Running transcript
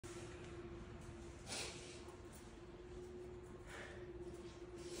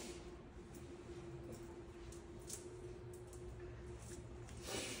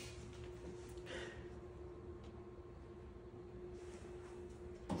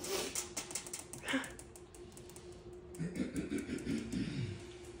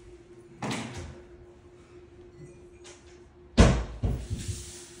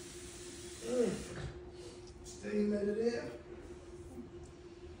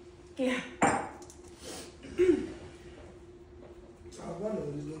Yeah. I was wondering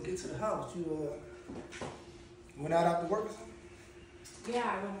when you was gonna get to the house. You went out after work or something? Yeah,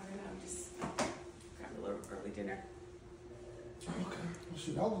 I went over and I just grabbed a little early dinner. Okay. Well,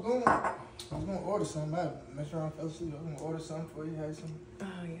 shoot, I was gonna order something. I make sure I fell asleep. I was gonna order something for you. Had some.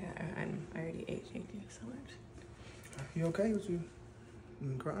 Oh yeah, I already ate. Thank you so much. You okay? With you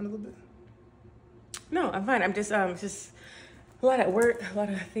been crying a little bit? No, I'm fine. I'm just a lot at work, a lot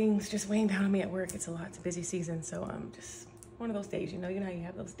of things just weighing down on me at work. It's a lot. It's a busy season, so just one of those days. You know how you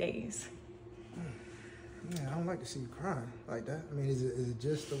have those days. Yeah, I don't like to see you crying like that. I mean, is it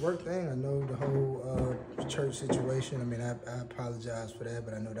just a work thing? I know the whole church situation. I mean, I apologize for that,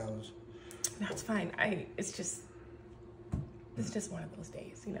 but I know that was. No, it's fine. It's just one of those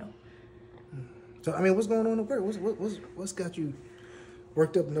days, you know. So I mean, what's going on at work? What's got you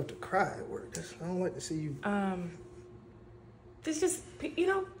worked up enough to cry at work? I don't like to see you. It's just, you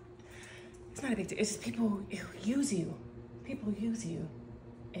know, it's not a big deal. It's just people who use you. People use you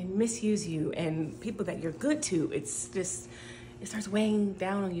and misuse you, and people that you're good to. It's just, it starts weighing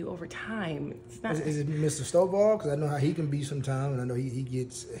down on you over time. It's not. Is it Mr. Stovall? Because I know how he can be sometimes, and I know he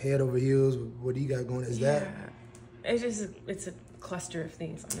gets head over heels with what he got going. Is that? It's a cluster of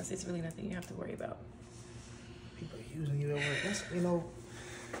things, honestly. It's really nothing you have to worry about. People using you at work. That's, you know,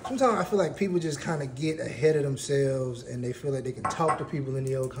 sometimes I feel like people just kind of get ahead of themselves and they feel like they can talk to people in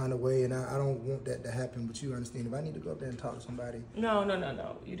the old kind of way, and I don't want that to happen with you, Ernestine. If I need to go up there and talk to somebody. No,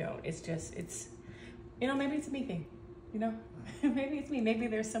 you don't. It's just, you know, maybe it's a me thing, you know? Maybe it's me. Maybe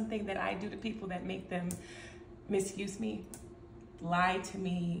there's something that I do to people that make them misuse me, lie to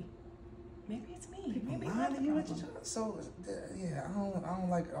me. Maybe it's me. People Maybe lying to you at your job. So, yeah, I don't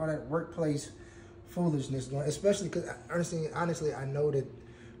like all that workplace foolishness going, especially because, Ernestine, honestly, I know that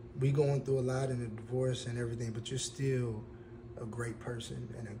we going through a lot in the divorce and everything, but you're still a great person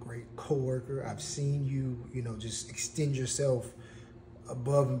and a great coworker. I've seen you, you know, just extend yourself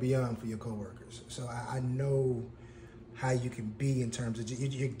above and beyond for your coworkers. So I know how you can be in terms of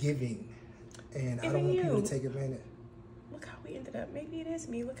you're giving, and I don't want people to take advantage. Look how we ended up. Maybe it is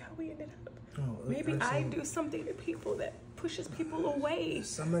me. Look how we ended up. Oh, maybe I do something to people that pushes people away.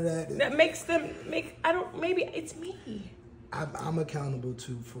 Some of that makes them maybe it's me. I'm accountable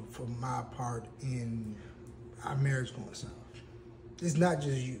for my part in our marriage going south. It's not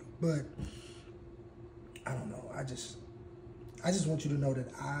just you, but I don't know. I just want you to know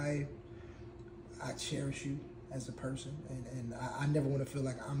that I cherish you as a person, and I never want to feel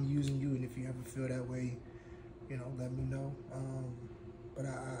like I'm using you. And if you ever feel that way, you know, let me know. But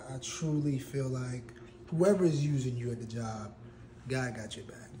I truly feel like whoever is using you at the job, God got your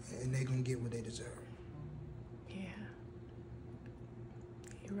back, and they're gonna get what they deserve. Yeah,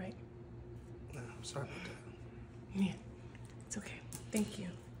 you're right. No, I'm sorry about that. Yeah, it's okay. Thank you.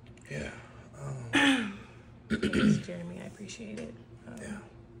 Yeah. Thanks, Jeremy. I appreciate it. Yeah.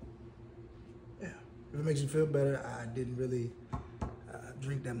 If it makes you feel better, I didn't really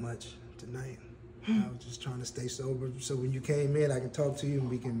drink that much tonight. I was just trying to stay sober, so when you came in, I can talk to you and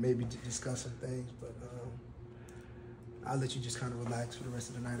we can maybe discuss some things. But I'll let you just kind of relax for the rest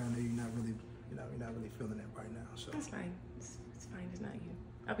of the night. I know you're not really feeling it right now. So that's fine. It's fine. It's not you.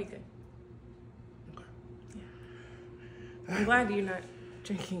 I'll be good. Okay. Yeah. I'm glad you're not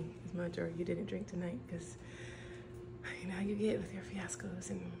drinking as much, or you didn't drink tonight, because you know how you get with your fiascos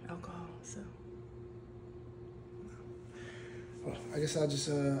and alcohol. So. Well, I guess I'll just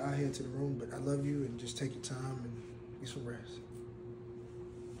I'll head to the room, but I love you, and just take your time and get some rest.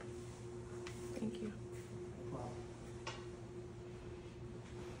 Thank you. No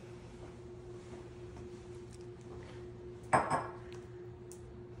problem.